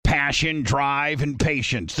Passion, drive, and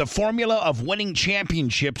patience. The formula of winning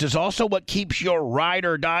championships is also what keeps your ride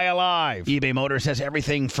or die alive. eBay Motors has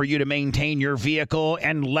everything for you to maintain your vehicle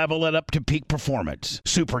and level it up to peak performance.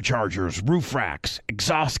 Superchargers, roof racks,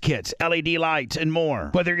 exhaust kits, LED lights, and more.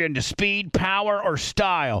 Whether you're into speed, power, or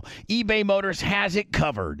style, eBay Motors has it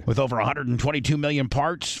covered. With over 122 million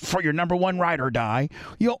parts for your number one ride or die,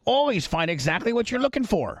 you'll always find exactly what you're looking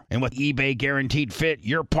for. And with eBay Guaranteed Fit,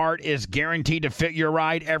 your part is guaranteed to fit your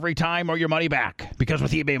ride every time or your money back. Because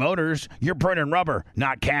with eBay Motors, you're burning rubber,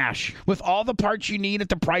 not cash. With all the parts you need at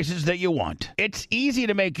the prices that you want. It's easy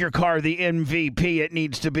to make your car the MVP it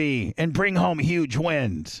needs to be and bring home huge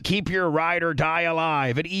wins. Keep your ride or die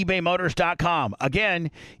alive at ebaymotors.com. Again,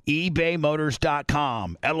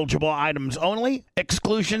 ebaymotors.com. Eligible items only.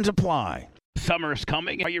 Exclusions apply. Summer's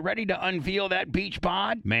coming. Are you ready to unveil that beach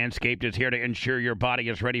bod? Manscaped is here to ensure your body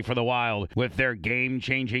is ready for the wild with their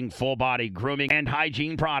game-changing full-body grooming and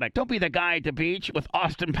hygiene product. Don't be the guy at the beach with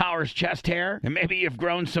Austin Powers chest hair, and maybe you've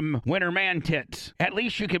grown some winter man tits. At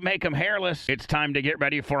least you can make them hairless. It's time to get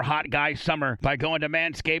ready for hot guy summer by going to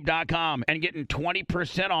manscaped.com and getting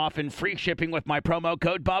 20% off and free shipping with my promo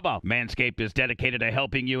code Bubba. Manscaped is dedicated to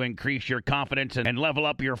helping you increase your confidence and level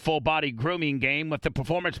up your full-body grooming game with the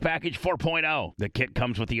Performance Package 4.0. The kit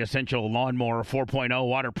comes with the essential Lawnmower 4.0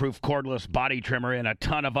 waterproof cordless body trimmer and a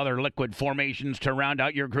ton of other liquid formations to round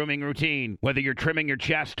out your grooming routine. Whether you're trimming your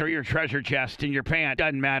chest or your treasure chest in your pant,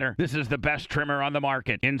 doesn't matter. This is the best trimmer on the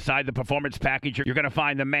market. Inside the Performance Package, you're going to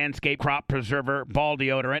find the Manscaped Crop Preserver Ball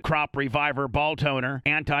Deodorant, Crop Reviver Ball Toner,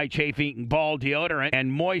 Anti-Chafing Ball Deodorant,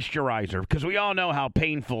 and Moisturizer. Because we all know how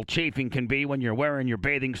painful chafing can be when you're wearing your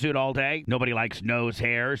bathing suit all day. Nobody likes nose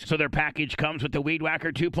hairs, so their package comes with the Weed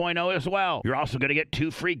Whacker 2.0 as well. You're also going to get 2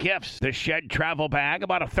 free gifts. The Shed Travel Bag,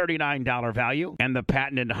 about a $39 value, and the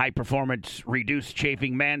patented high-performance reduced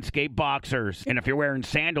chafing Manscaped Boxers. And if you're wearing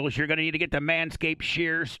sandals, you're going to need to get the Manscaped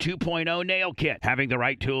Shears 2.0 Nail Kit. Having the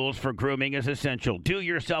right tools for grooming is essential. Do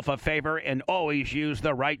yourself a favor and always use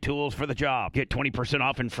the right tools for the job. Get 20%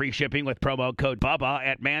 off and free shipping with promo code Bubba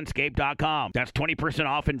at manscaped.com. That's 20%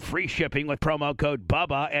 off and free shipping with promo code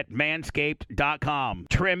Bubba at manscaped.com.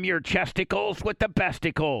 Trim your chesticles with the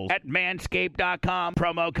besticles at manscaped.com.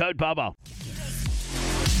 Promo code Bubba.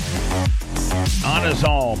 Anna's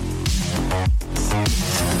all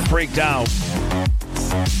freaked out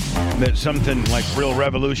that something like real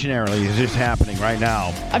revolutionary is just happening right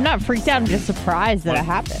now. I'm not freaked out. I'm just surprised that it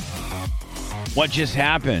happened. What just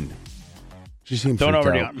happened? She seems freaked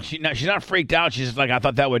out. She's not freaked out. She's just like, I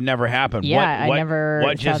thought that would never happen. Yeah, I never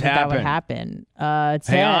what just thought that happened? would happen.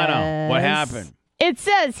 Hey, Anna, what happened? It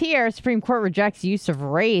says here, Supreme Court rejects use of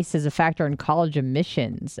race as a factor in college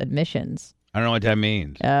admissions. I don't know what that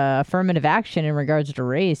means. Affirmative action in regards to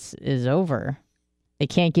race is over. They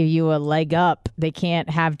can't give you a leg up. They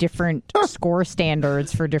can't have different score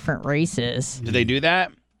standards for different races. Do they do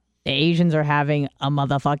that? The Asians are having a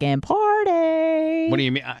motherfucking party. What do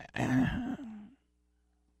you mean?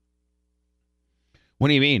 What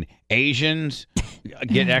do you mean? Asians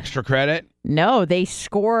get extra credit? No, they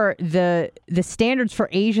score the standards for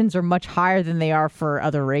Asians are much higher than they are for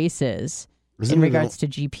other races in regards to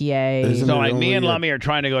GPA. So like me and Lummy are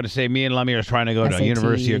trying to go to SATs.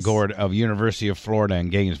 University of Florida in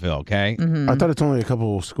Gainesville, okay? Mm-hmm. I thought it's only a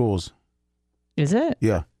couple of schools. Is it?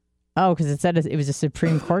 Yeah. Oh, because it said it was a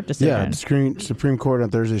Supreme Court decision. Yeah, the Supreme Court on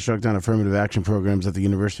Thursday struck down affirmative action programs at the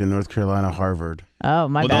University of North Carolina, Harvard. Oh,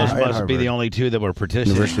 my bad. Those must be the only two that were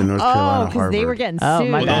petitioning. University of North Carolina, Harvard. because they were getting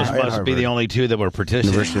sued. My bad. Those must be the only two that were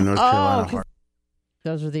petitioning. University of North Carolina, Harvard.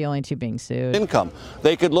 Those were the only two being sued. Income.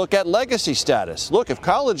 They could look at legacy status. Look, if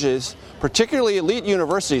colleges, particularly elite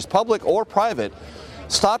universities, public or private,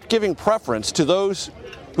 stopped giving preference to those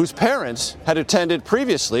whose parents had attended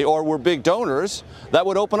previously or were big donors, that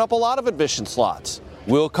would open up a lot of admission slots.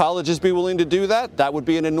 Will colleges be willing to do that? That would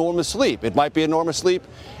be an enormous leap. It might be an enormous leap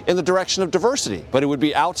in the direction of diversity, but it would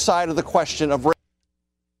be outside of the question of race.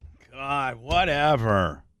 God,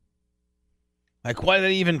 whatever. Like, what are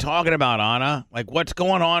they even talking about, Anna? Like, what's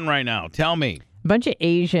going on right now? Tell me. A bunch of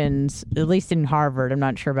Asians, at least in Harvard, I'm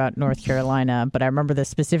not sure about North Carolina, but I remember this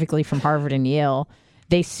specifically from Harvard and Yale.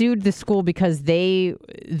 They sued the school because they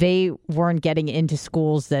weren't getting into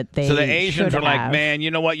schools that they should have. So the Asians are like, man,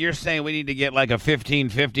 you know what? You're saying we need to get like a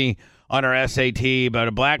 1550 on our SAT, but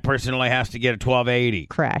a black person only has to get a 1280.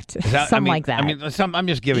 Correct. Something like that. I mean, I'm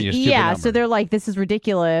just giving you stupid numbers. So they're like, this is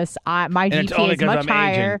ridiculous. My GPA is much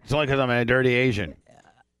higher. Asian. It's only because I'm a dirty Asian.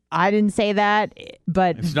 I didn't say that,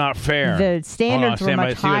 but it's not fair. The standards were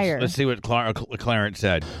much higher. Let's see what Clarence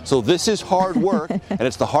said. So this is hard work, and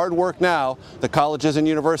it's the hard work now that colleges and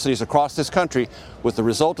universities across this country, with the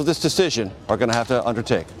result of this decision, are going to have to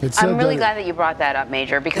undertake. I'm really glad that you brought that up,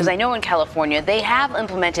 Major, because I know in California they have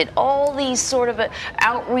implemented all these sort of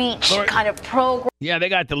outreach kind of programs. Yeah, they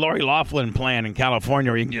got the Lori Loughlin plan in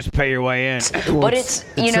California where you can just pay your way in. Well, but it's,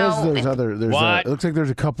 you know... It looks like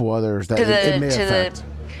there's a couple others that it may affect.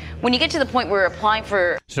 When you get to the point where we're applying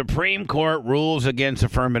for... Supreme Court rules against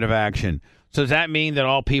affirmative action. So does that mean that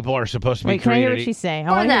all people are supposed to be treated... Wait, can I hear what she's saying?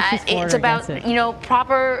 It's about,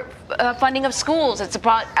 proper funding of schools. It's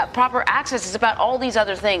about proper access. It's about all these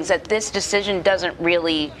other things that this decision doesn't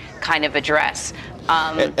really kind of address.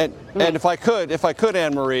 And if I could,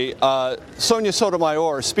 Anne-Marie, Sonia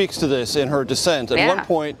Sotomayor speaks to this in her dissent. At one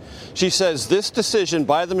point, she says this decision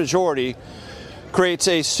by the majority creates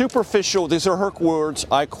a superficial, these are her words,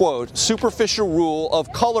 I quote, superficial rule of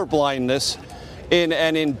colorblindness in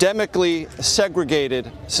an endemically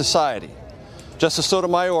segregated society. Justice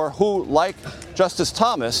Sotomayor, who, like Justice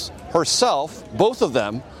Thomas herself, both of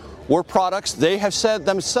them were products, they have said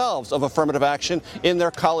themselves, of affirmative action in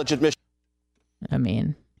their college admission. I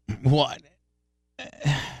mean, what?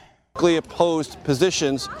 Opposed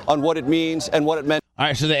positions on what it means and what it meant. All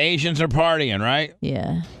right, so the Asians are partying, right?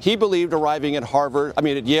 Yeah. He believed arriving at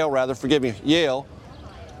Yale,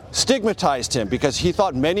 stigmatized him because he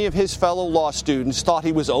thought many of his fellow law students thought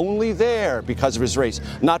he was only there because of his race,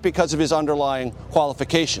 not because of his underlying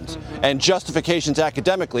qualifications and justifications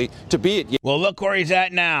academically to be at Yale. Well, look where he's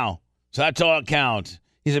at now. So that's all it counts.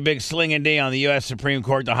 He's a big slinging D on the U.S. Supreme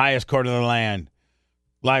Court, the highest court of the land.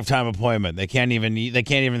 Lifetime appointment. They can't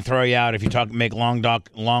even throw you out if you make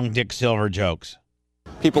long Dick Silver jokes.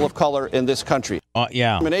 People of color in this country.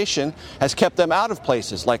 Discrimination has kept them out of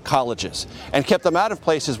places like colleges and kept them out of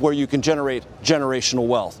places where you can generate generational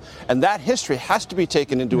wealth. And that history has to be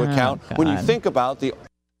taken into account when you think about the...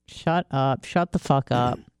 Shut up. Shut the fuck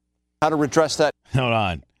up. How to redress that. Hold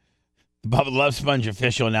on. The Bubba Love Sponge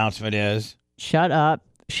official announcement is... Shut up.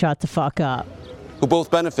 Shut the fuck up. Who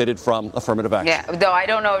both benefited from affirmative action. Yeah, though I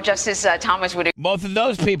don't know if Justice Thomas would... Both of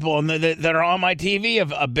those people that are on my TV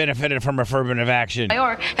have benefited from affirmative action.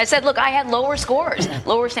 Mayor has said, look, I had lower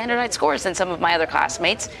standardized scores than some of my other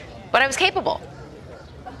classmates, but I was capable.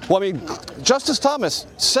 Well, I mean, Justice Thomas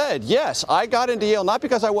said, yes, I got into Yale not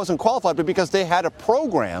because I wasn't qualified, but because they had a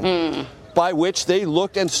program by which they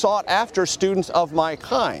looked and sought after students of my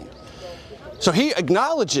kind. So he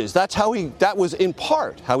acknowledges that was in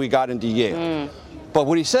part how he got into Yale. But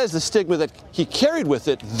what he says, the stigma that he carried with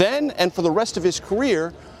it then and for the rest of his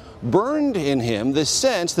career burned in him this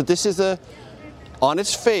sense that this is on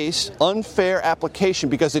its face, unfair application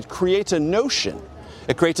because it creates a notion.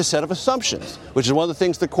 It creates a set of assumptions, which is one of the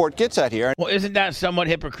things the court gets at here. Well, isn't that somewhat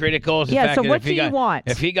hypocritical? Yeah, so what do you want?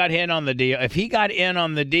 If he got in on the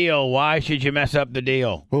deal, why should you mess up the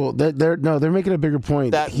deal? Well, they're making a bigger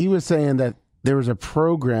point. That he was saying that there was a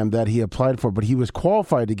program that he applied for, but he was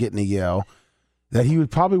qualified to get into Yale, that he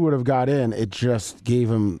probably would have got in. It just gave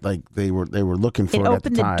him, like, they were looking for it at the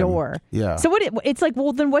time. It opened the door. Yeah. So it's like,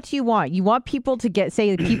 well, then what do you want? You want people to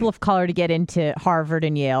people of color to get into Harvard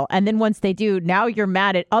and Yale, and then once they do, now you're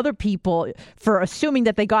mad at other people for assuming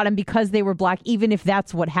that they got in because they were black, even if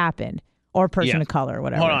that's what happened, or a person of color, or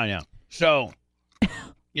whatever. Hold on now. So,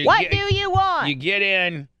 what do you want? You get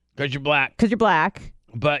in because you're black. Because you're black.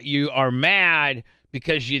 But you are mad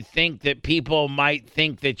because you think that people might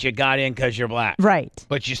think that you got in because you're black. Right.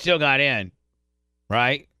 But you still got in,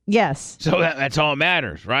 right? Yes. So that's all that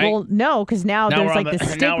matters, right? Well, no, because now there's like the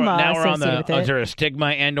stigma now we're on the, with it. is there a stigma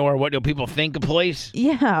and or what do people think of police?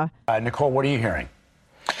 Yeah. Nicole, what are you hearing?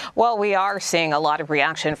 Well, we are seeing a lot of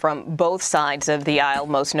reaction from both sides of the aisle.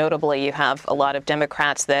 Most notably, you have a lot of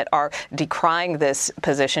Democrats that are decrying this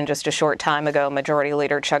position. Just a short time ago, Majority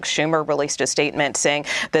Leader Chuck Schumer released a statement saying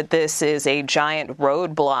that this is a giant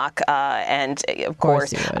roadblock and, of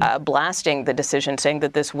course, blasting the decision, saying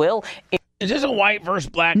that this will... Is this a white versus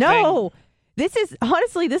black thing? No. This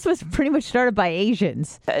was pretty much started by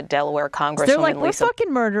Asians. Delaware Congresswoman They're like, we're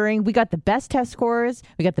fucking murdering. We got the best test scores.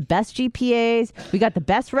 We got the best GPAs. We got the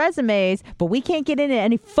best resumes, but we can't get into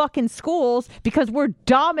any fucking schools because we're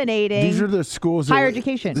dominating. These are the schools. Higher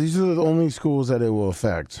education. These are the only schools that it will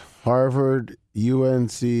affect. Harvard,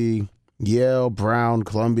 UNC, Yale, Brown,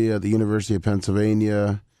 Columbia, the University of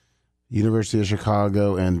Pennsylvania, University of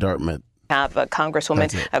Chicago, and Dartmouth. Have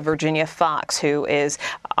Congresswoman Virginia Fox, who is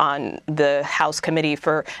on the House Committee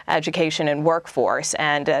for Education and Workforce,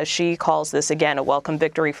 and she calls this, again, a welcome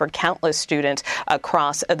victory for countless students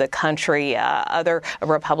across the country. Other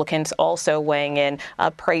Republicans also weighing in,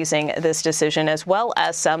 praising this decision, as well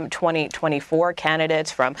as some 2024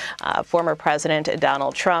 candidates, from former President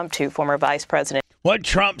Donald Trump to former Vice President. What'd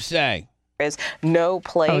Trump say? There is no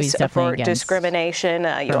place for discrimination.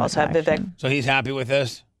 You also have Vivek. So he's happy with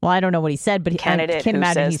this? Well, I don't know what he said, but I can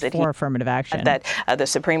imagine he's for affirmative action. That the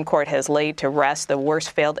Supreme Court has laid to rest the worst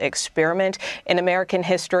failed experiment in American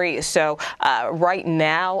history. So right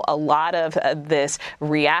now, a lot of this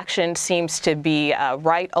reaction seems to be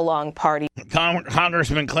right along party.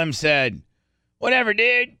 Congressman Clem said, whatever,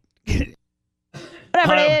 dude.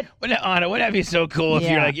 Whatever, dude. Wouldn't that be so cool if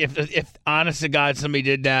you're like, if honest to God, somebody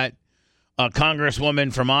did that? A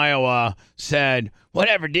congresswoman from Iowa said,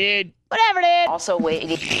 whatever, dude. Whatever, dude. Also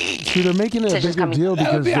waiting. See, they're making it a bigger deal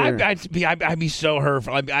because I'd be so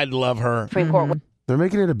hurtful. I'd love her. They're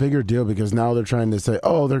making it a bigger deal because now they're trying to say,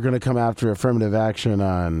 oh, they're going to come after affirmative action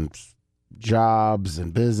on jobs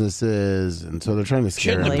and businesses, and so they're trying to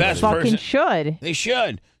scare Shouldn't the best person should. They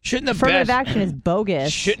should. Shouldn't the affirmative best action is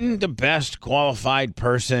bogus? Shouldn't the best qualified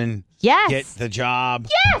person get the job?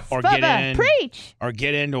 Yes, or Bubba, get in, preach. Or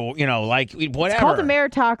get into like whatever. It's called a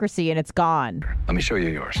meritocracy, and it's gone. Let me show you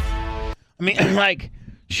yours. I mean, like,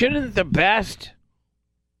 shouldn't the best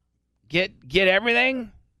get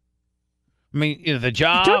everything? I mean, the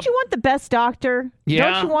job. Don't you want the best doctor? Yeah.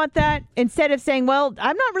 Don't you want that? Instead of saying, well,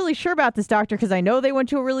 I'm not really sure about this doctor because I know they went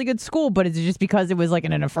to a really good school, but is it just because it was like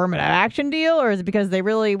an affirmative action deal, or is it because they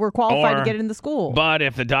really were qualified to get in the school? But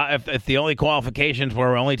if the only qualifications were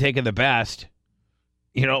we're only taking the best,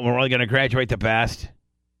 we're only going to graduate the best.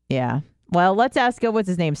 Yeah. Well, let's ask, what's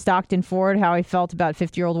his name, Stockton Ford, how he felt about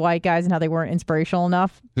 50-year-old white guys and how they weren't inspirational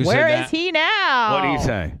enough. Where is he now? What did he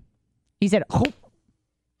say? He said, oh.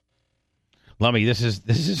 Lummy, this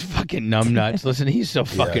is fucking numbnuts. Listen, he's so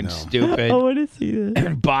fucking stupid. I want to see this.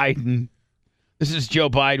 And Biden. This is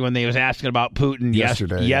Joe Biden when they was asking about Putin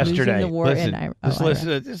yesterday. Losing the war Just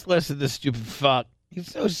listen to this stupid fuck. He's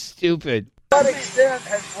so stupid. To what extent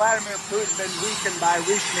has Vladimir Putin been weakened by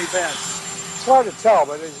recent events? It's hard to tell,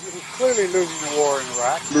 but he's clearly losing the war in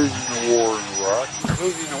Iraq. He's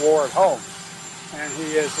losing the war at home. And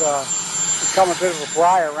he has become a bit of a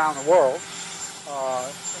fly around the world.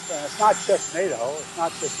 It's not just NATO. It's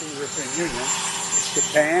not just the European Union. It's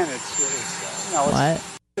Japan. It's what?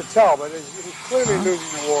 To tell, but he's clearly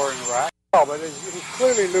losing the war in Iraq.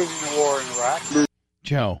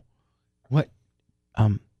 Joe, what?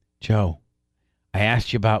 Joe, I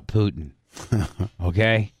asked you about Putin.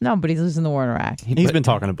 Okay? No, but he's losing the war in Iraq. He's been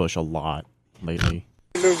talking to Bush a lot lately.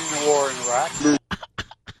 Losing the war in Iraq.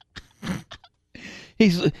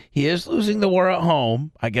 He is losing the war at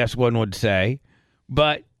home, I guess one would say,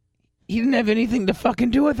 but he didn't have anything to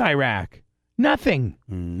fucking do with Iraq. Nothing.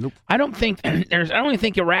 Nope. I don't think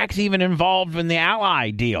Iraq's even involved in the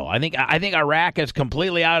ally deal. I think Iraq is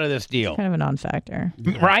completely out of this deal. Kind of a non-factor,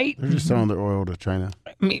 right? They're just selling their oil to China.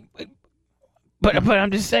 I mean, but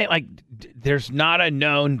I'm just saying, like, there's not a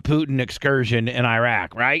known Putin excursion in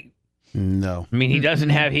Iraq, right? No. I mean, he doesn't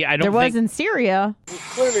have. I don't. There was think, in Syria. He's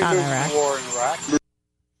clearly losing the war in Iraq.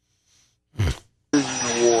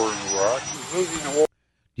 He's losing the war.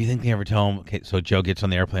 Do you think they ever tell him? Okay, so Joe gets on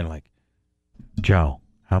the airplane like, Joe,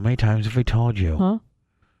 how many times have we told you?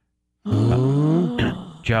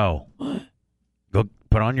 Joe, go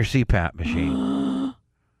put on your CPAP machine,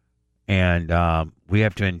 and we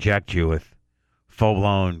have to inject you with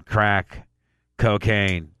full-blown crack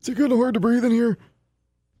cocaine. Is it kind of hard to breathe in here?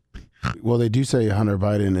 Well, they do say Hunter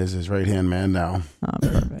Biden is his right-hand man now. Oh,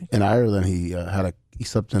 perfect. In Ireland, he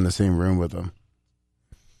slept in the same room with him.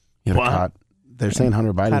 He had a cot. They're saying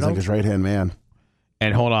Hunter Biden's like his right-hand man.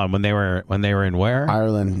 And hold on, when they were in where?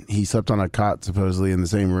 Ireland, he slept on a cot supposedly in the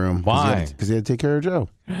same room. Why? Because he had to take care of Joe.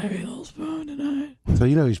 Can I have a little spoon tonight? So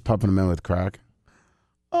he's pumping him in with crack.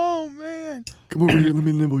 Oh man! Come over here, let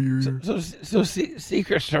me nibble your ear. So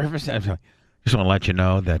Secret Service. I just want to let you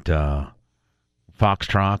know that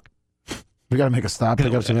Foxtrot. We got to make a stop.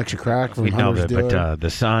 Pick up some extra crack from Hunter's dealer. But the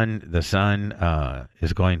son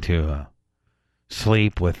is going to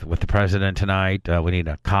sleep with the president tonight. We need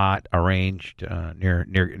a cot arranged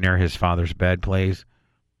near his father's bed, please.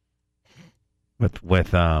 With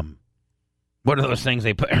what are those things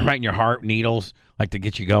they put right in your heart? Needles, like to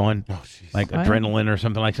get you going, like adrenaline or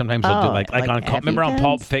something. Like sometimes they'll do like on remember on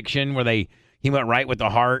Pulp Fiction where he went right with the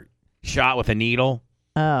heart shot with a needle.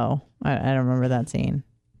 Oh, I don't remember that scene.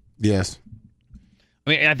 Yes. I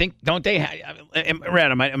mean, I think, don't they?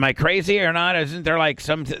 Red, am I crazy or not? Isn't there like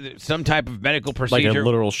some type of medical procedure, like a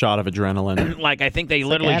literal shot of adrenaline? Like I think they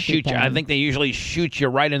literally shoot you. I think they usually shoot you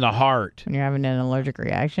right in the heart when you're having an allergic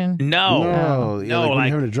reaction. No, like when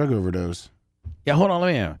you're having a drug overdose. Yeah, hold on,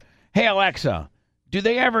 let me. Hey Alexa, do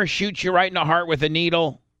they ever shoot you right in the heart with a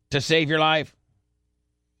needle to save your life?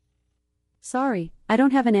 Sorry, I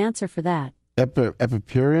don't have an answer for that.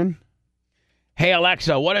 Epipurin? Hey,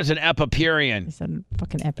 Alexa, what is an Epipurin? Is that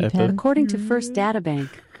fucking EpiPen? According to First Databank,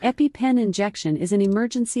 EpiPen injection is an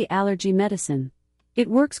emergency allergy medicine. It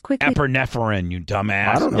works quickly. Epinephrine, you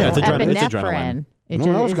dumbass. I don't know. Yeah, it's adrenaline. No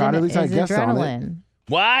one else got it. At least I guessed on it.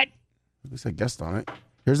 What? At least I guessed on it.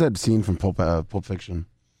 Here's that scene from Pulp Fiction.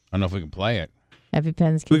 I don't know if we can play it.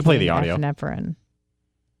 EpiPens. We can play the audio. Epinephrine.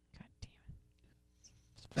 God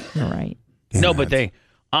damn it. You're right. No, but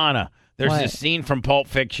Anna, there's What? this scene from Pulp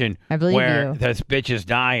Fiction I believe where you. this bitch is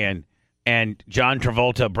dying, and John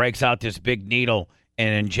Travolta breaks out this big needle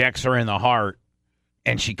and injects her in the heart,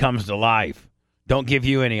 and she comes to life. Don't give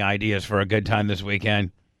you any ideas for a good time this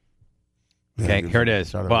weekend. Okay, here it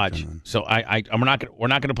is. Watch. So we're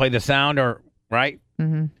not gonna play the sound, or right?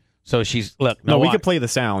 Mm-hmm. So she's look. No, we watch. could play the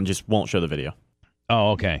sound, just won't show the video.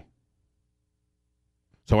 Oh, okay.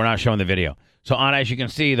 So we're not showing the video. So, Anna, as you can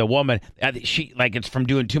see, the woman, she like it's from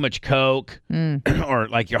doing too much coke, or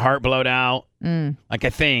like your heart blowed out. Like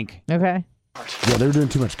I think. Okay. Yeah, they were doing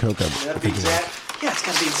too much coke. Gotta be exact. Yeah, it's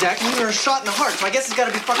gotta be exact. You were a shot in the heart, so I guess it's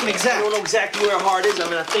gotta be fucking exact. I don't know exactly where a heart is. I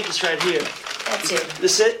mean, I think it's right here. That's it.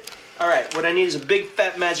 This it? All right. What I need is a big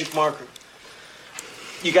fat magic marker.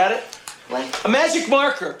 You got it? What? A magic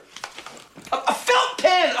marker. A felt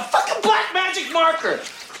pen. A fucking black magic marker.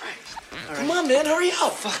 All right. Come on, man. Hurry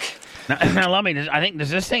up. Fuck. Now, let me. Does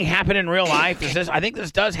this thing happen in real life? I think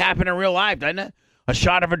this does happen in real life, doesn't it? A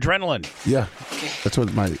shot of adrenaline. Yeah, that's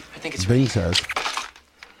what my thing says.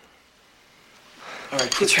 All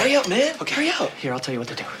right, please hurry up, man. Okay, hurry up. Here, I'll tell you what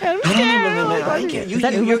to do. I'm scared. I ain't getting. You're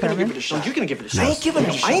gonna give it a shot. You're gonna give it a shot. I ain't giving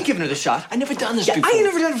her. I ain't giving her the shot. I never done this before. I ain't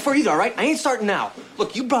never done it before either. All right, I ain't starting now.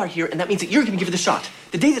 Look, you brought her here, and that means that you're gonna give her the shot.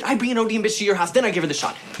 The day that I bring an OD bitch to your house, then I give her the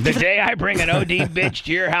shot. The day I bring an OD bitch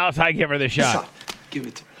to your house, I give her the shot. Give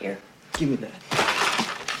it to me. Here. Give me that.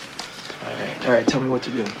 All right. Tell me what to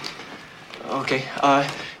do. Okay.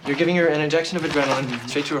 You're giving her an injection of adrenaline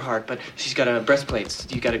straight to her heart, but she's got a breastplate.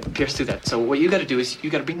 You got to pierce through that. So what you got to do is you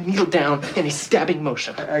got to bring the needle down in a stabbing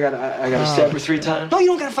motion. I got to stab her 3 times. No, you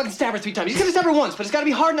don't got to fucking stab her 3 times. You got to stab her once, but it's got to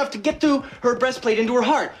be hard enough to get through her breastplate into her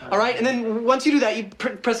heart. All right, and then once you do that, you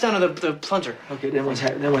press down on the plunger. Okay. Then what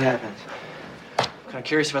happens? I'm kind of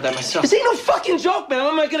curious about that myself. This ain't no fucking joke, man.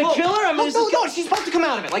 Am I gonna kill her? No, she's supposed to come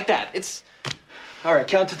out of it like that. It's... All right,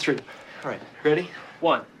 count to 3. All right, ready?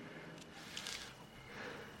 1.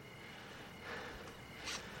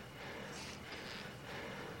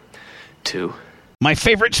 2. My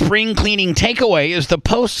favorite spring cleaning takeaway is the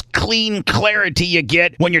post-clean clarity you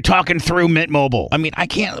get when you're talking through Mint Mobile. I mean, I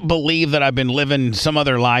can't believe that I've been living some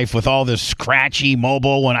other life with all this scratchy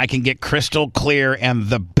mobile when I can get crystal clear and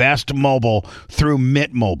the best mobile through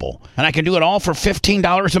Mint Mobile. And I can do it all for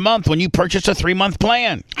 $15 a month when you purchase a 3-month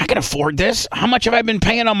plan. I can afford this. How much have I been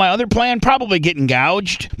paying on my other plan? Probably getting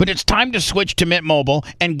gouged. But it's time to switch to Mint Mobile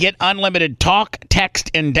and get unlimited talk,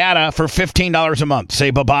 text, and data for $15 a month.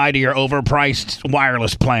 Say bye-bye to your overpriced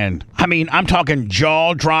wireless plan. I mean, I'm talking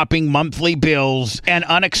jaw-dropping monthly bills and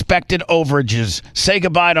unexpected overages. Say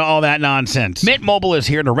goodbye to all that nonsense. Mint Mobile is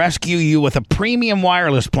here to rescue you with a premium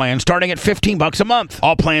wireless plan starting at $15 a month.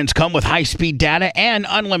 All plans come with high-speed data and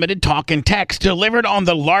unlimited talk and text delivered on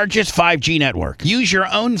the largest 5G network. Use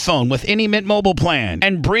your own phone with any Mint Mobile plan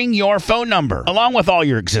and bring your phone number along with all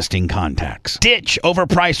your existing contacts. Ditch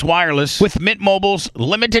overpriced wireless with Mint Mobile's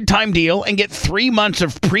limited time deal and get 3 months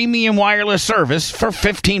of premium wireless service for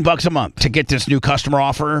 $15 a month. To get this new customer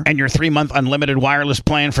offer and your 3-month unlimited wireless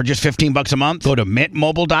plan for just $15 a month, go to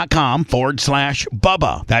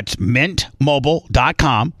mintmobile.com/Bubba. That's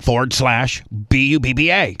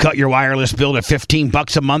mintmobile.com/BUBBA. Cut your wireless bill to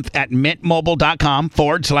 $15 a month at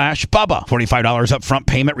mintmobile.com/Bubba. $45 upfront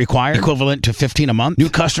payment required, equivalent to $15 a month. New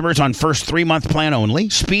customers on first 3-month plan only.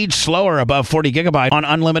 Speed slower above 40 gigabyte on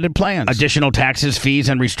unlimited plans. Additional taxes, fees,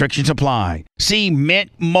 and restrictions apply. See Mint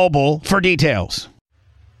Mobile for details.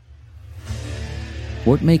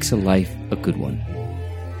 What makes a life a good one?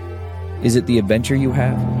 Is it the adventure you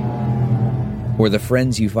have? Or the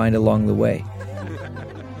friends you find along the way?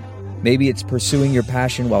 Maybe it's pursuing your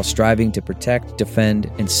passion while striving to protect, defend,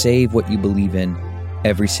 and save what you believe in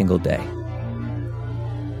every single day.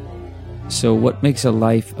 So what makes a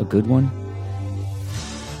life a good one?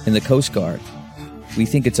 In the Coast Guard, we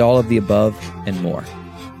think it's all of the above and more.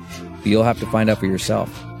 but you'll have to find out for yourself.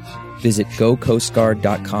 Visit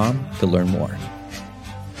gocoastguard.com to learn more.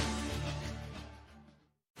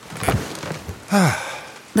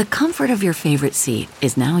 The comfort of your favorite seat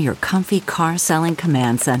is now your comfy car selling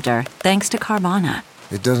command center, thanks to Carvana.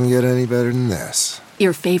 It doesn't get any better than this.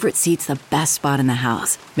 Your favorite seat's the best spot in the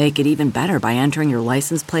house. Make it even better by entering your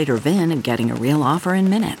license plate or VIN and getting a real offer in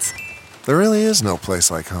minutes. There really is no place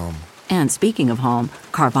like home. And speaking of home,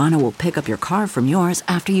 Carvana will pick up your car from yours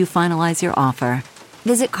after you finalize your offer.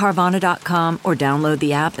 Visit Carvana.com or download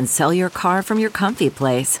the app and sell your car from your comfy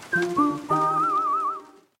place.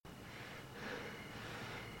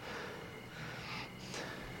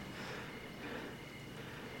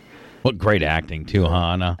 What great acting, too, huh,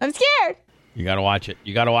 Anna? I'm scared. You got to watch it.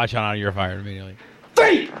 You got to watch it on You're Fired immediately.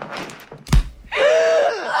 3!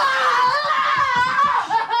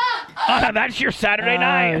 Anna, that's your Saturday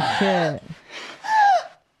night. Oh, shit.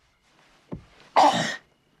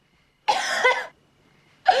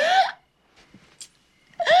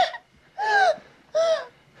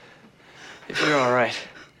 If you're all right,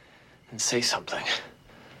 then say something.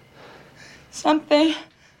 Something.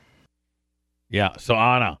 Yeah, so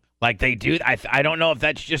Anna, like they do, I don't know if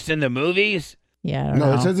that's just in the movies. Yeah, I don't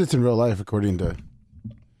know. No, it says it's in real life, according to...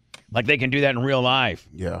 Like they can do that in real life.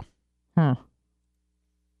 Yeah. Huh.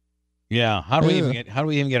 Yeah. How do we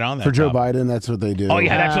even get on that? For Joe topic? Biden, that's what they do. Oh,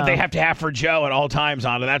 yeah, that's what they have to have for Joe at all times,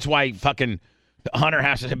 Anna. That's why fucking Hunter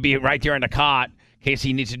has to be right there in the cot in case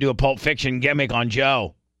he needs to do a Pulp Fiction gimmick on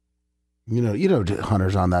Joe. You know,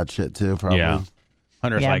 Hunter's on that shit, too, probably. Yeah.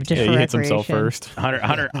 Hunter's like, he hits himself first.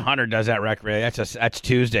 Hunter does that recreation. That's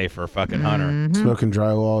Tuesday for fucking Hunter. Mm-hmm. Smoking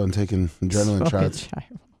drywall and taking adrenaline shots.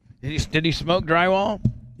 Did he smoke drywall?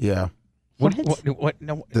 Yeah. What?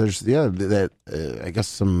 No. There's that I guess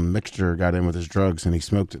some mixture got in with his drugs and he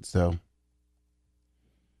smoked it. So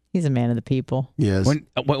He's a man of the people. yes.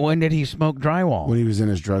 When did he smoke drywall? When he was in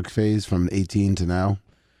his drug phase from 18 to now.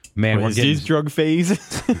 Man, we're getting his drug phase.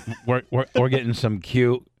 we're getting some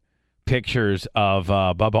cute pictures of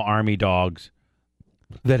Bubba Army dogs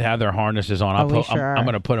that have their harnesses on. I'm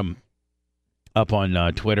going to put them up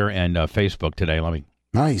on Twitter and Facebook today.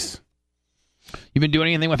 Nice. You've been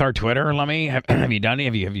doing anything with our Twitter, Lummy? Have you done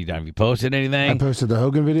any? Have you posted anything? I posted the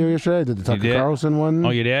Hogan video yesterday. I did the Tucker Carlson one.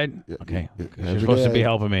 Oh, you did? Yeah. Okay. You're supposed to be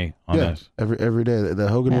helping me on this. Every day. The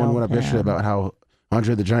Hogan one went up yesterday about how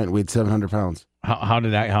Andre the Giant weighed 700 pounds.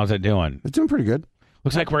 How's it doing? It's doing pretty good.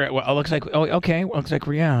 Looks like we're okay. Looks like okay. By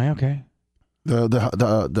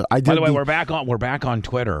the way, we're back on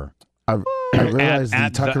Twitter. I realized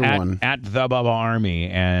the Tucker one at the Bubba Army,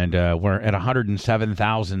 and we're at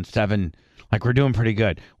 107,007. Like we're doing pretty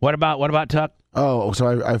good. What about Tuck? Oh,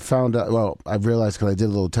 so I found out. Well, I've realized because I did a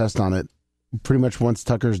little test on it. Pretty much once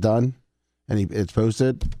Tucker's done and it's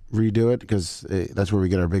posted, redo it because that's where we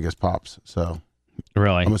get our biggest pops. So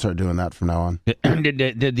really, I'm gonna start doing that from now on.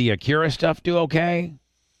 Did the Akira stuff do okay?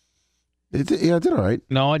 It did all right.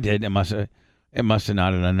 No, it did. It must have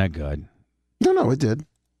not have done that good. No, it did.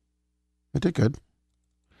 It did good.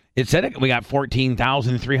 It said we got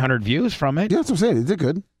 14,300 views from it. Yeah, that's what I'm saying. It did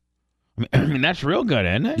good. I mean, that's real good,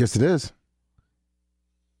 isn't it? Yes, it is.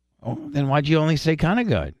 Oh, then why'd you only say kind of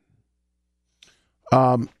good?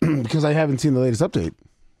 Because I haven't seen the latest update.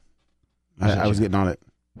 I was getting on it.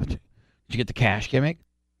 Did you get the cash gimmick?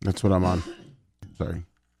 That's what I'm on. Sorry.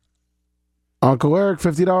 Uncle Eric,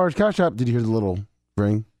 $50 cash app. Did you hear the little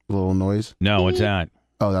ring, the little noise? No, what's that?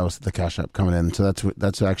 Oh, that was the cash app coming in. So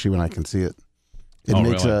that's actually when I can see it.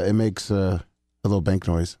 It makes a little bank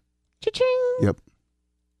noise. Cha-ching. Yep.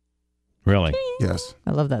 Really? Yes.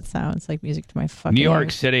 I love that sound. It's like music to my fucking New York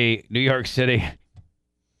ears. City. Sorry.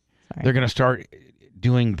 They're going to start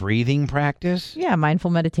doing breathing practice. Yeah,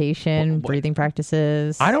 mindful meditation, breathing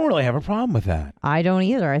practices. I don't really have a problem with that. I don't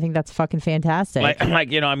either. I think that's fucking fantastic. I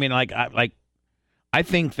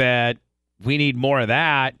think that we need more of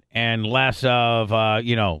that and less of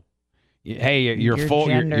hey, you're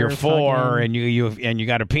four and you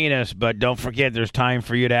got a penis, but don't forget there's time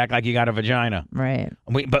for you to act like you got a vagina. Right.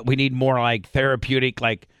 But we need more like therapeutic,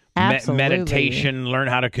 like meditation. Learn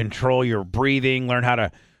how to control your breathing. Learn how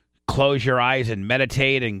to close your eyes and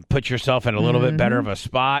meditate and put yourself in a little bit better of a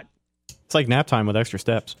spot. It's like nap time with extra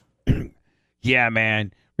steps. Yeah,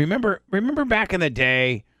 man. Remember back in the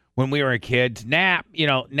day when we were kids, nap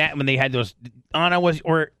when they had those. Anna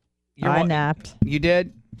I napped. You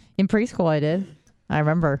did? In preschool, I did. I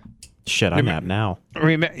remember. Shit, I nap now.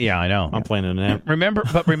 Yeah, I know. I'm playing a nap.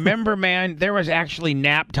 Remember, man, there was actually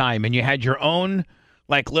nap time, and you had your own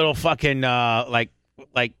like little fucking like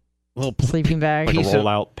sleeping bag, like a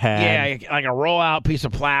rollout pad. Yeah, like a rollout piece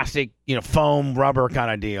of plastic, foam, rubber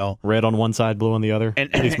kind of deal. Red on one side, blue on the other.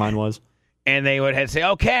 At least mine was. And they would say,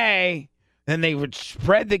 okay. Then they would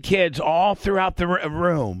spread the kids all throughout the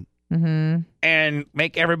room and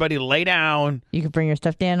make everybody lay down. You could bring your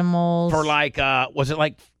stuffed animals. For was it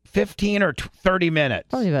like 15 or 30 minutes?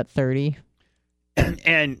 Probably about 30.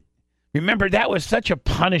 And remember, that was such a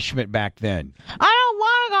punishment back then. I don't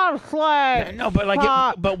want to go to play. No, but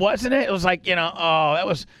but wasn't it? It was like, that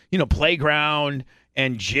was, playground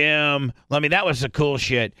and gym. I mean, that was the cool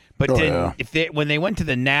shit. But when they went to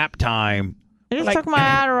the nap time, I just took my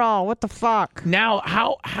Adderall. What the fuck? Now,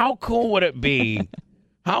 how cool would it be?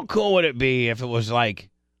 How cool would it be if it was like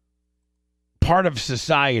part of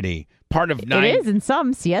society, part of night? It is in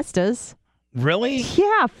some siestas. Really?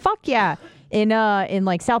 Yeah, fuck yeah. In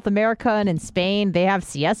like South America and in Spain, they have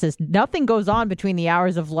siestas. Nothing goes on between the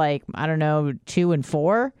hours of 2 and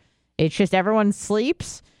 4. It's just everyone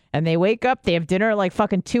sleeps. And they wake up, they have dinner at like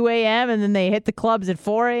fucking 2 a.m., and then they hit the clubs at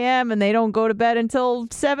 4 a.m., and they don't go to bed until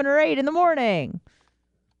 7 or 8 in the morning.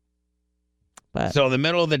 So the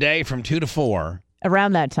middle of the day from 2 to 4.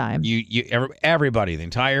 Around that time. Everybody, the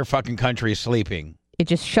entire fucking country is sleeping. It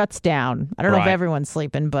just shuts down. I don't know if everyone's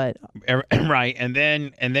sleeping, but... Right, and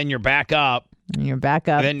then you're back up. And you're back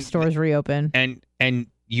up, stores reopen. And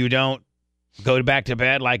you don't go back to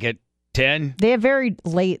bed like at 10? They have very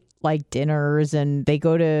late dinners, and they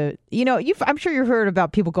go to, I'm sure you've heard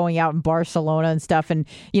about people going out in Barcelona and stuff, and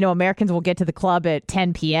Americans will get to the club at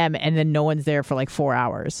 10 p.m. and then no one's there for like 4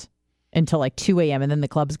 hours until like 2 a.m. and then the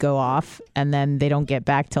clubs go off, and then they don't get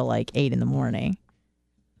back till like 8 in the morning.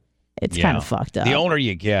 It's kind of fucked up. The older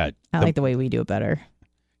you get, I like the way we do it better.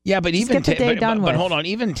 Yeah, but just even get the day done with. But hold on,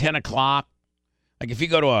 even 10 o'clock. Like if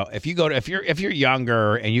you're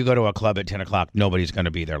younger and you go to a club at 10 o'clock, nobody's going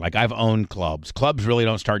to be there. Like I've owned clubs. Clubs really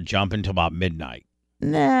don't start jumping till about midnight.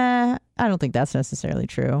 Nah, I don't think that's necessarily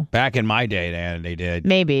true. Back in my day, Dan, they did.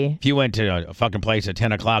 Maybe. If you went to a fucking place at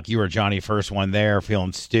 10 o'clock, you were Johnny first one there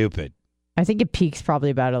feeling stupid. I think it peaks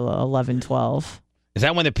probably about 11, 12. Is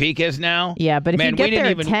that when the peak is now? Yeah, but if you get there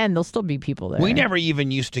at 10, there'll still be people there. We never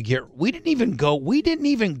even used to get, we didn't even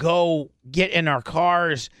go get in our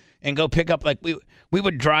cars and go pick up, like we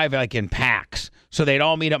would drive like in packs. So they'd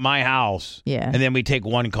all meet at my house. Yeah. And then we'd take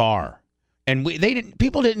one car. And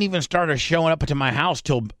people didn't even start showing up to my house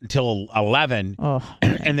till 11. Oh,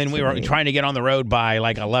 and then we were trying to get on the road by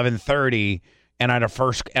like 11:30 and at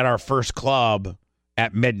our first club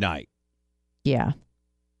at midnight. Yeah.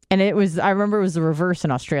 And I remember it was the reverse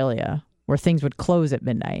in Australia where things would close at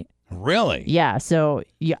midnight. Really? Yeah. So,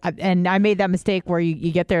 and I made that mistake where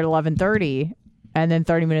you get there at 11:30 and then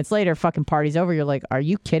 30 minutes later, fucking party's over. You're like, are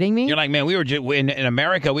you kidding me? You're like, man, we were just, in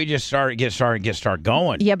America, we just start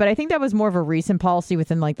going. Yeah, but I think that was more of a recent policy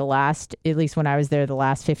within like the last, at least when I was there, the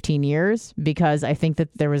last 15 years, because I think that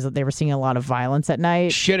they were seeing a lot of violence at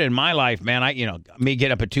night. Shit in my life, man. Me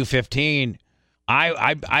get up at 2:15.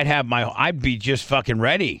 I'd be just fucking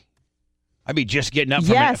ready. I'd be just getting up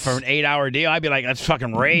from an 8-hour deal. I'd be like, let's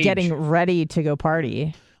fucking rage. Getting ready to go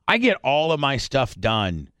party. I get all of my stuff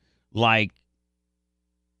done, like,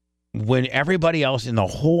 when everybody else in the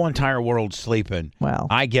whole entire world's sleeping. Well,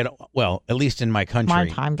 at least in my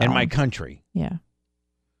country. My country. Yeah.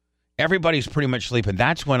 Everybody's pretty much sleeping.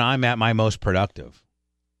 That's when I'm at my most productive.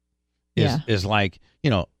 Is like,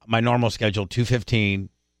 my normal schedule, 2:15,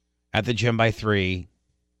 at the gym by 3,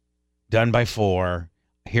 done by 4,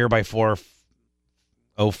 here by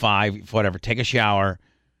 4:05, whatever, take a shower.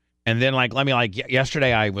 And then,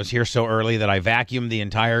 yesterday I was here so early that I vacuumed the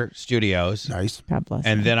entire studios. Nice. God bless.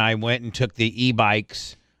 And then I went and took the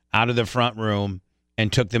e-bikes out of the front room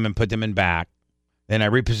and took them and put them in back. Then I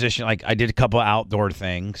repositioned, I did a couple of outdoor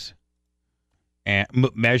things and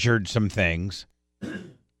measured some things.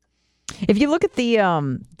 If you look at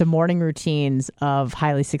the morning routines of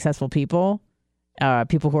highly successful people who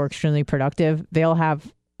are extremely productive, they all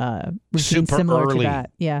have routines super similar early. to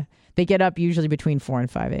that. Yeah. They get up usually between 4 and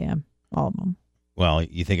 5 a.m., all of them. Well,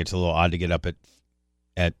 you think it's a little odd to get up at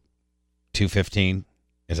 2:15?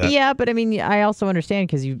 Is that? Yeah, but I mean, I also understand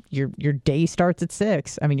because your day starts at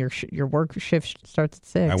 6. I mean, your work shift starts at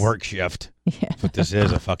 6. My work shift. Yeah. That's what this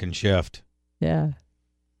is, a fucking shift. Yeah.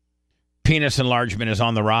 Penis enlargement is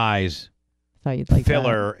on the rise. Thought you'd like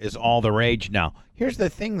Filler is all the rage now. Here's the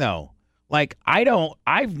thing, though.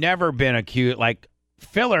 I've never been accused,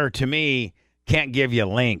 filler to me can't give you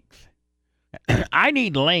length. I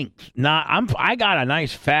need length. I got a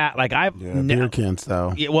nice fat, beer cans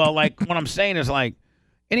though. Yeah, well, what I'm saying is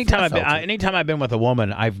anytime I've been with a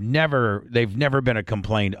woman, they've never been a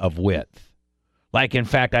complaint of width. In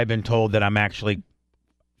fact, I've been told that I'm actually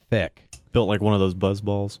thick. Built like one of those buzz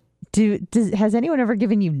balls. Has anyone ever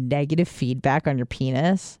given you negative feedback on your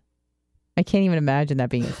penis? I can't even imagine that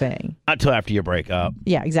being a thing. Not until after you break up.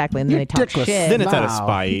 Yeah, exactly. And then they talk shit. Then it's out of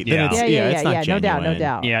spite. Yeah. It's not no doubt, genuine. no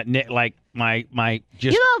doubt. Yeah, like my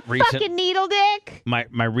just You little recent, fucking needle dick.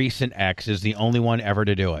 My recent ex is the only one ever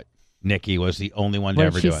to do it. Nikki was the only one to What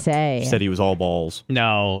ever did do she it. say? She said he was all balls.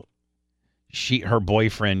 No, her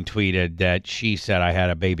boyfriend tweeted that she said I had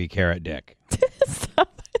a baby carrot dick.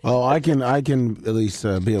 Oh, I can at least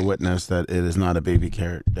be a witness that it is not a baby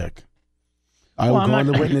carrot dick. I will go on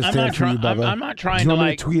the witness stand for you, Bubba. I'm not trying Do you to want me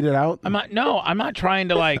like to tweet it out. I'm not trying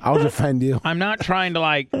to like. I'll defend you. I'm not trying to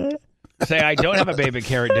like say I don't have a baby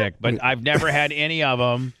carrot dick, but I've never had any of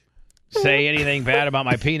them say anything bad about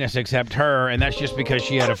my penis except her, and that's just because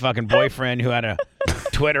she had a fucking boyfriend who had a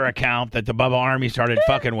Twitter account that the Bubba Army started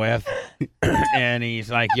fucking with, and he's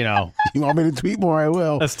like, you want me to tweet more? I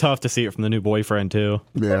will. That's tough to see it from the new boyfriend too.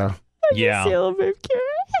 Yeah. Yeah.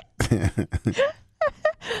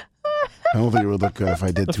 I don't think it would look good if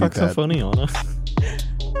I did tweet that. That's so funny, Anna.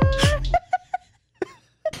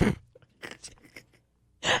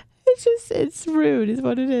 It's rude is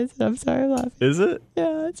what it is. I'm sorry, I'm laughing. Is it?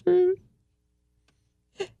 Yeah, it's rude.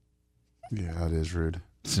 Yeah, it is rude.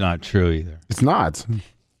 It's not true either. It's not.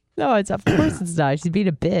 No, of course it's not. She's being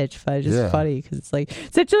a bitch, but it's just funny because it's like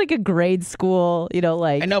such like a grade school,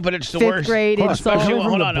 like I know, but it's the fifth worst. grade Especially insult.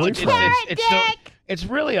 hold on, it's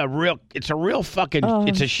really a real fucking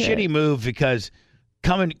it's a shitty move because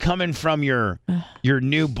coming from your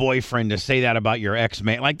new boyfriend to say that about your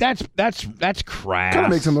ex-man, like that's crass. Kind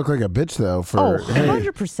of makes him look like a bitch though.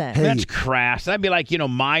 100%. That's crass. That'd be like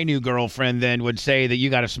my new girlfriend then would say that you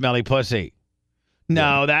got a smelly pussy.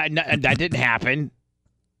 No, that didn't happen.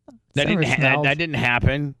 That didn't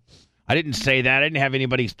happen. I didn't say that. I didn't have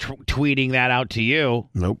anybody tweeting that out to you.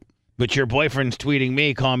 Nope. But your boyfriend's tweeting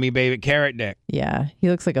me, calling me baby carrot dick. Yeah, he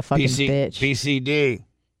looks like a fucking bitch. PCD.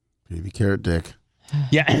 Baby carrot dick.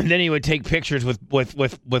 Yeah, and then he would take pictures with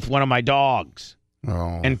one of my dogs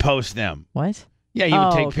and post them. What? Yeah, he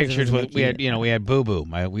would take pictures with we had Boo Boo,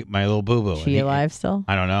 my little Boo Boo. She alive still?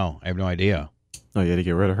 I don't know. I have no idea. Oh, you had to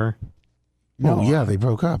get rid of her? Oh, yeah, they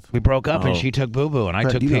broke up. We broke up, and she took Boo Boo, and I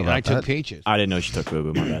took Peaches. I didn't know she took Boo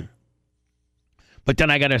Boo. My bad. But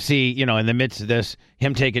then I got to see, in the midst of this,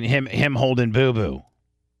 him taking him holding Boo Boo.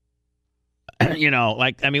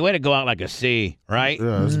 Way to go out like a C, right?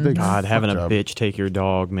 Yeah, it's a big God, having a bitch take your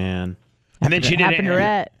dog, man. And then she did happened to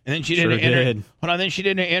Rhett. And then she did then she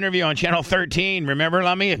did an interview on Channel 13. Remember,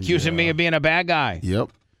 Lummy, accusing me of being a bad guy. Yep.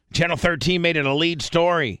 Channel 13 made it a lead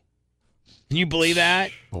story. Can you believe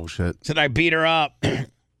that? Bullshit. Said I beat her up.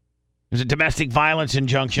 There's a domestic violence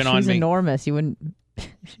injunction on me. She's enormous. You wouldn't.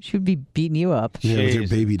 She would be beating you up. Yeah, with your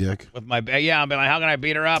baby dick. With my I'll be like, how can I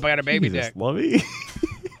beat her up? I got a baby dick. Lovey.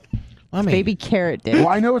 Baby carrot dick. Well,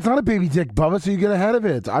 I know it's not a baby dick, Bubba, so you get ahead of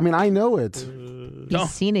it. I mean, I know it. He's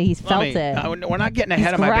seen it. He's felt it. We're not getting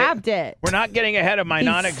ahead of my grabbed it. We're not getting ahead of my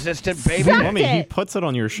non-existent baby. Mommy, he puts it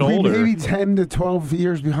on your shoulder. Maybe 10 to 12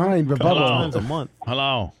 years behind, but Bubba. A month.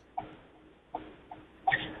 Hello.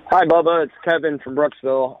 Hi, Bubba. It's Kevin from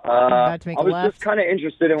Brooksville. I was just kind of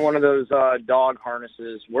interested in one of those dog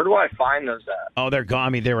harnesses. Where do I find those at? Oh, they're gone. I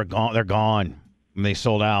mean, they were gone. They're gone. They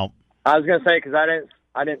sold out. I was gonna say because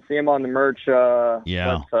I didn't see them on the merch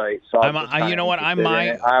website. So you know what? I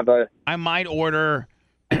might order.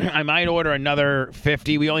 I might order another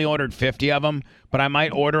 50. We only ordered 50 of them, but I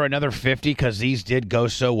might order another 50 because these did go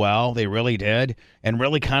so well. They really did, and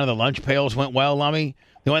really kind of the lunch pails went well, Lummy.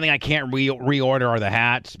 The only thing I can't reorder are the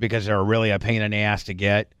hats because they're really a pain in the ass to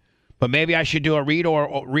get. But maybe I should do a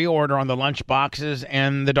reorder on the lunch boxes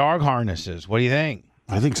and the dog harnesses. What do you think?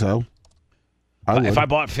 I think so. If I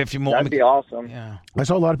bought 50 more, that'd be awesome. Yeah, I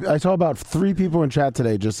saw about 3 people in chat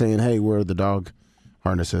today just saying, "Hey, where are the dog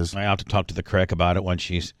harnesses?" I have to talk to the crick about it once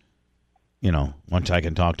she's, once I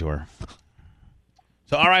can talk to her.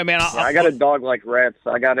 So all right, man. I got a dog like Rhett's.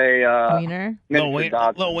 I got a wiener, little wiener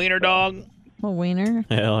dog. Little wiener.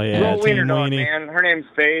 Hell yeah, little wiener dog, man. Her name's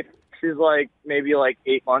Faith. She's maybe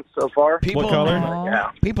 8 months so far. What color?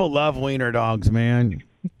 Yeah. People love wiener dogs, man.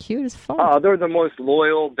 You're cute as fuck. Oh, they're the most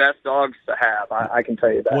loyal, best dogs to have. I can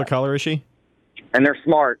tell you that. What color is she? And they're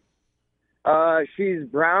smart. She's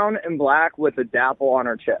brown and black with a dapple on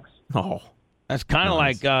her chest. Oh, that's kind of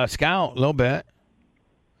like Scout a little bit.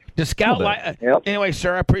 Does Scout Yep. Anyway,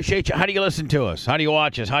 sir, I appreciate you. How do you listen to us? How do you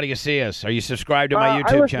watch us? How do you see us? Are you subscribed to my YouTube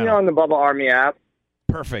I listen channel? on the Bubba Army app.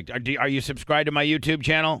 Perfect. Are you subscribed to my YouTube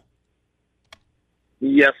channel?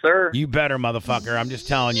 Yes, sir. You better, motherfucker. I'm just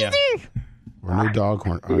telling you. We're new dog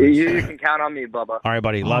horn. You can count on me, Bubba. All right,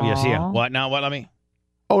 buddy. Love you. See ya. What now? What? Let me.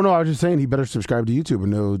 Oh, no, I was just saying he better subscribe to YouTube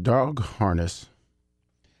and know dog harness.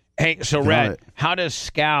 Hey, so Red, how does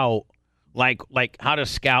Scout how does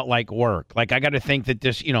Scout work? Like, I got to think that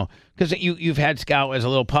this, because you've had Scout as a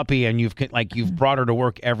little puppy and you've brought her to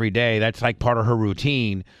work every day. That's like part of her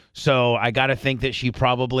routine. So I got to think that she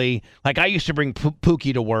probably, I used to bring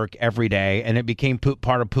Pookie to work every day, and it became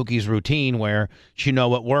part of Pookie's routine where she know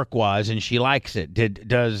what work was and she likes it.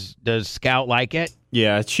 Does Scout like it?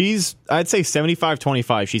 Yeah, I'd say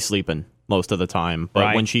 75-25. She's sleeping most of the time,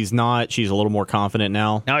 but when she's not, she's a little more confident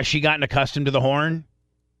now. Now, has she gotten accustomed to the horn?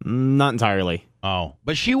 Not entirely. Oh,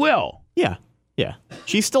 but she will. Yeah.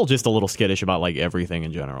 She's still just a little skittish about everything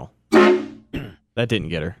in general. That didn't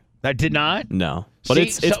get her. That did not? No. But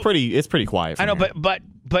it's pretty quiet. I know, but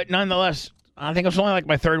nonetheless, I think it's only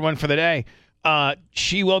my third one for the day.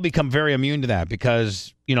 She will become very immune to that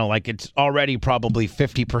because, it's already probably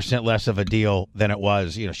 50% less of a deal than it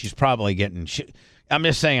was. She's probably getting I'm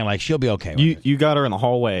just saying, she'll be okay with it. You got her in the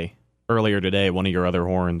hallway earlier today, one of your other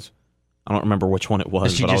horns. I don't remember which one it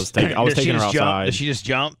was, but I was taking her outside. Did she just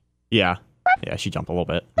jump? Yeah. Yeah, she jumped a little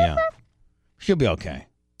bit. Yeah. She'll be okay.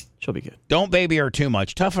 She'll be good. Don't baby her too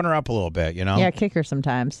much. Toughen her up a little bit, Yeah, kick her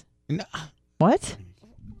sometimes. No. What?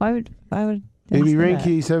 Why would Baby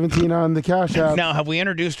Rinky, 17 on the Cash App. Now, have we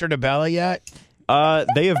introduced her to Bella yet?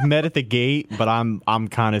 They have met at the gate, but I'm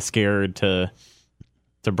kind of scared to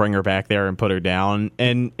bring her back there and put her down.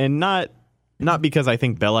 And not because I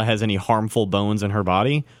think Bella has any harmful bones in her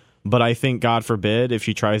body, but I think, God forbid, if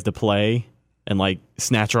she tries to play and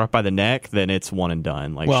snatch her up by the neck, then it's one and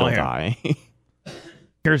done. She'll die.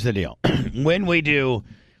 Here's the deal. When we do,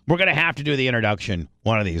 we're going to have to do the introduction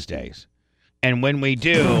one of these days. And when we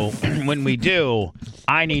do,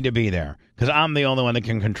 I need to be there because I'm the only one that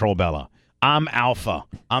can control Bella. I'm alpha.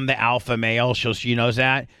 I'm the alpha male. She knows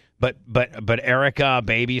that. But Erica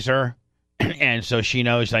babies her, and so she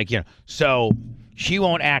knows so she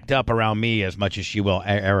won't act up around me as much as she will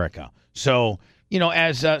Erica. So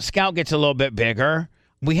as Scout gets a little bit bigger,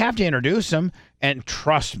 we have to introduce him, and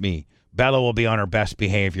trust me, Bella will be on her best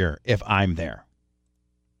behavior if I'm there.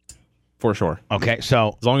 For sure. Okay,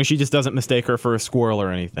 so as long as she just doesn't mistake her for a squirrel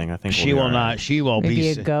or anything, I think she will not. She will Maybe be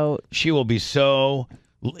a goat. She will be so.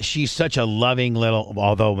 She's such a loving little.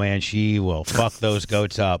 Although, man, she will fuck those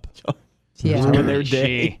goats up. Yeah, their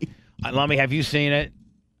day. Lummy, have you seen it?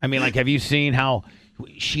 I mean, have you seen how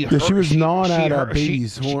she? She was gnawing at a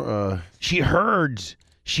baby's. She herds.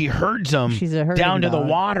 She herds them down to the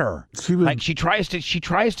water. She tries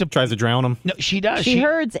to drown them. No, she does. She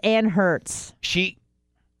herds and hurts. She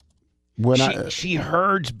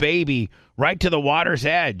herds baby right to the water's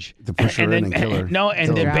edge. To push her in and kill her. No,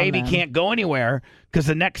 and then baby can't go anywhere because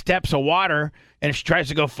the next step's a water, and if she tries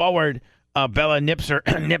to go forward, Bella nips her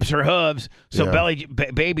hooves. So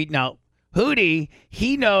baby now Hootie,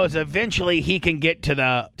 he knows eventually he can get to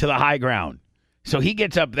the high ground, so he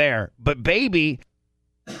gets up there. But baby,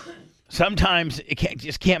 sometimes it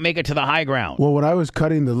can't make it to the high ground. Well, when I was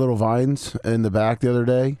cutting the little vines in the back the other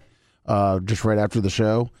day, just right after the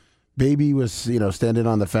show. Baby was, standing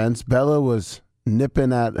on the fence. Bella was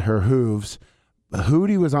nipping at her hooves.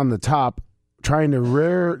 Hootie was on the top trying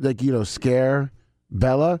to scare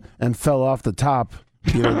Bella and fell off the top,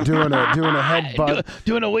 doing a headbutt.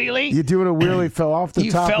 Doing a wheelie? You're doing a wheelie, fell off the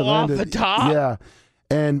top. You fell off the top? Yeah.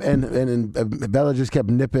 And Bella just kept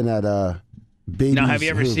nipping at Baby's Now, have you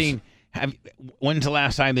ever hooves. seen, when's the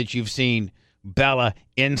last time that you've seen Bella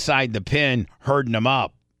inside the pen herding them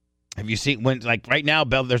up? Have you seen right now,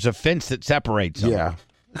 Bella? There's a fence that separates them. Yeah,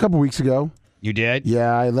 a couple weeks ago. You did?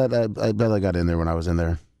 Yeah, Bella got in there when I was in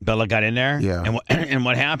there. Bella got in there. Yeah. And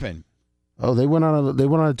what happened? Oh, they went on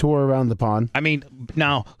a tour around the pond. I mean,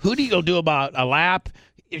 now Hootie will do about a lap.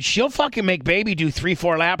 She'll fucking make baby do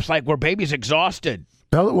 3-4 laps where baby's exhausted.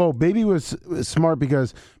 Well, baby was smart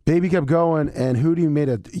because baby kept going and Hootie made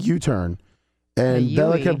a U-turn. And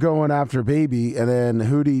Bella kept going after baby, and then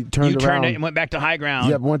Hootie turned around. And went back to high ground.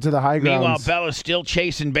 Yep, went to the high ground. Meanwhile, Bella's still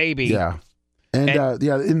chasing baby. Yeah. And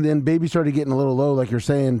then baby started getting a little low, like you're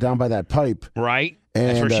saying, down by that pipe. Right. And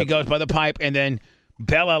that's where she goes by the pipe, and then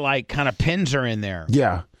Bella kind of pins her in there.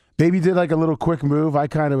 Yeah. Baby did a little quick move. I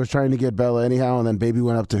kind of was trying to get Bella anyhow, and then baby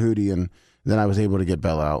went up to Hootie, and then I was able to get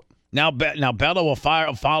Bella out. Now Bella will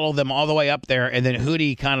follow them all the way up there, and then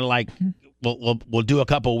Hootie kind of We'll do a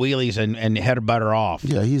couple wheelies and headbutt her off.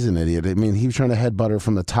 Yeah, he's an idiot. I mean, he was trying to headbutt her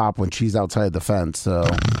from the top when she's outside the fence. So,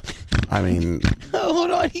 I mean, hold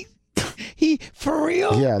on, he for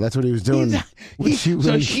real? Yeah, that's what he was doing.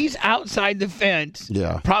 She's outside the fence.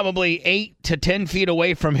 Yeah, probably 8 to 10 feet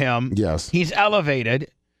away from him. Yes, he's elevated,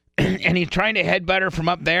 and And he's trying to headbutt her from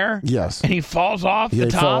up there. Yes. And he falls off the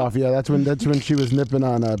top. He fell off. Yeah, that's when she was nipping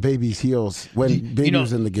on Baby's heels when Baby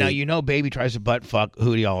was in the gate. Now Baby tries to butt fuck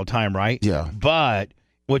Hootie all the time, right? Yeah. But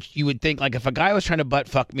which you would think, like, if a guy was trying to butt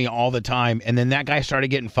fuck me all the time, and then that guy started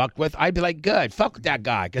getting fucked with, I'd be like, good, fuck that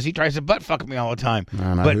guy, because he tries to butt fuck me all the time.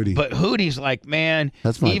 Hootie. But Hootie's like, man,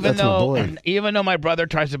 even though my brother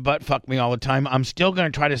tries to butt fuck me all the time, I'm still going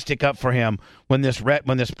to try to stick up for him when this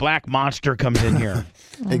black monster comes in here.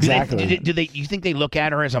 Exactly. Do you think they look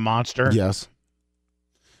at her as a monster? Yes.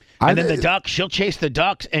 And then the duck, she'll chase the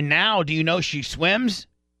ducks, and now, do you know she swims?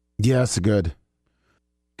 Yes, good.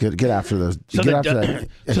 Get after those. So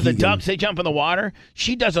the ducks, they jump in the water.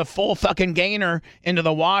 She does a full fucking gainer into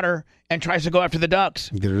the water and tries to go after the ducks.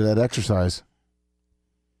 Get her that exercise.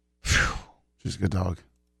 She's a good dog.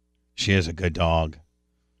 She is a good dog.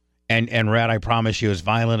 And Red, I promise you, as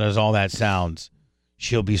violent as all that sounds,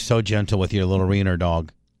 she'll be so gentle with your little Reener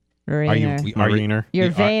dog. Reener. You're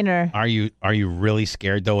Vainer. Are you really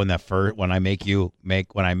scared though when I make you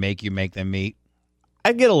make them meet?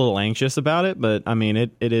 I get a little anxious about it, but I mean,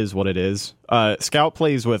 it is what it is. Scout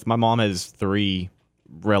plays with, my mom has 3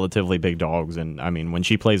 relatively big dogs, and I mean, when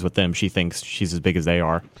she plays with them, she thinks she's as big as they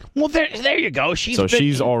are. Well, there you go.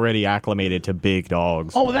 She's already acclimated to big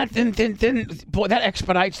dogs. Oh, that boy, that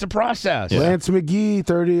expedites the process. Yeah. Lance McGee,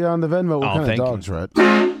 30 on the Venmo. What kind of dogs, Rhett? 2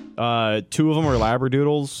 of them are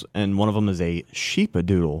Labradoodles, and one of them is a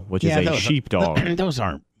Sheepadoodle, which is a sheepdog. Those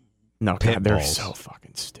aren't. No, God, they're so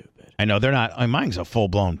fucking stupid. I know they're not. I mean, mine's a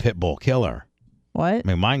full-blown pit bull killer. What? I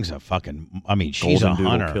mean, mine's a fucking. I mean, she's Golden a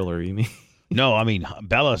hunter. Doodle killer, you mean? No, I mean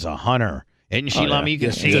Bella's a hunter, isn't she? Lummy, you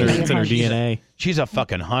can see it's in her DNA. She's a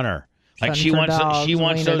fucking hunter. Like she Hunting for wants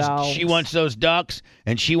dogs, she wants those ducks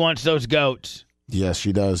and she wants those goats. Yes,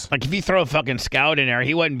 she does. Like if you throw a fucking Scout in there,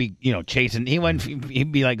 he wouldn't be chasing.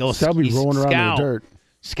 He'd be like, oh, Scout be rolling around in the dirt.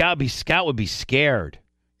 Scout would be scared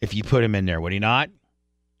if you put him in there. Would he not?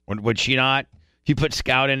 Would she not? If you put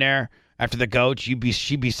Scout in there after the goats, she'd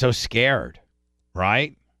be so scared,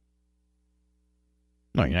 right?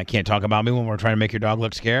 No, you can't talk about me when we're trying to make your dog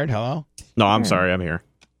look scared. Hello? No, I'm sorry. I'm here.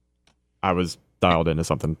 I was dialed into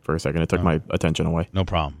something for a second. It took my attention away. No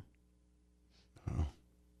problem.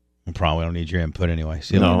 No problem. We don't need your input anyway.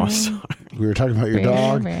 See you no, later. I'm sorry. We were talking about your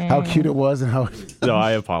dog, how cute it was, and how. No,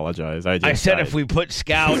 I apologize. I said if we put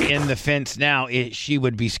Scout in the fence now, she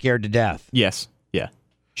would be scared to death. Yes. Yeah.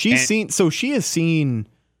 She has seen.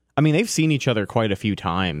 I mean, they've seen each other quite a few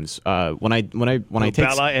times. When I take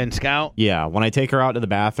Bella and Scout. Yeah, when I take her out to the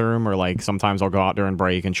bathroom, or like sometimes I'll go out during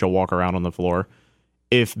break and she'll walk around on the floor.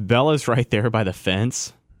 If Bella's right there by the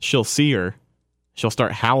fence, she'll see her, she'll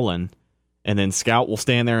start howling, and then Scout will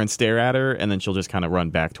stand there and stare at her, and then she'll just kind of run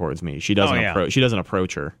back towards me. She doesn't She doesn't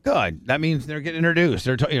approach her. Good. That means they're getting introduced.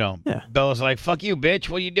 They're Bella's like, "Fuck you, bitch.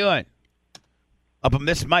 What are you doing?"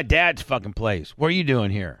 This is my dad's fucking place. What are you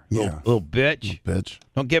doing here? Yeah. Little bitch.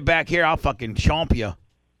 Don't get back here. I'll fucking chomp you.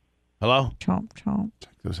 Hello? Chomp.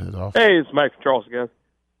 Take those heads off. Hey, it's Mike from Charles again.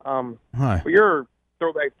 Hi. For your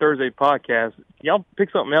Throwback Thursday podcast, y'all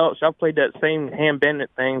pick something else. Y'all played that same Ham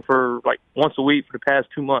Bandit thing for like once a week for the past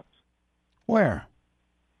 2 months. Where?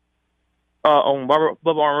 On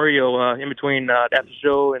Bubba Army Radio, in between the after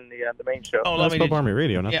show and the main show. Oh, that's Bubba Army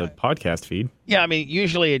Radio, not the podcast feed. Yeah, I mean,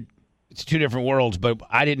 usually it's 2 different worlds, but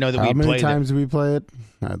I didn't know that How we played many times did we play it?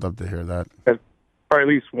 I'd love to hear that. Probably at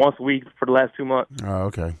least once a week for the last 2 months. Oh,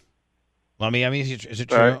 okay. Well, I mean, is it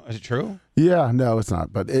true? Right. Is it true? Yeah, no, it's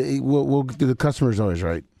not. But we'll the customer's always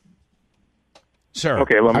right. Sir.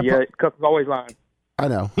 Okay, well, the customer's always lying. I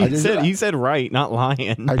know. He said right, not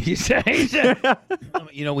lying. He said.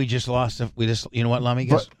 We just lost. You know what, Lummy?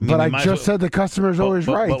 I just said the customer's always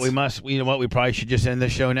right. But we must. You know what? We probably should just end the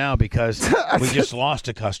show now because we just lost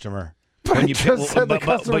a customer. When you said the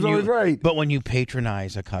customer's always right. But when you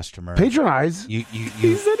patronize a customer, he said said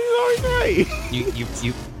he's always right.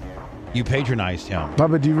 You patronized him.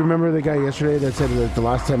 Bubba, do you remember the guy yesterday that said that the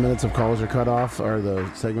last 10 minutes of calls are cut off, or the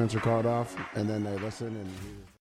segments are cut off, and then they listen and.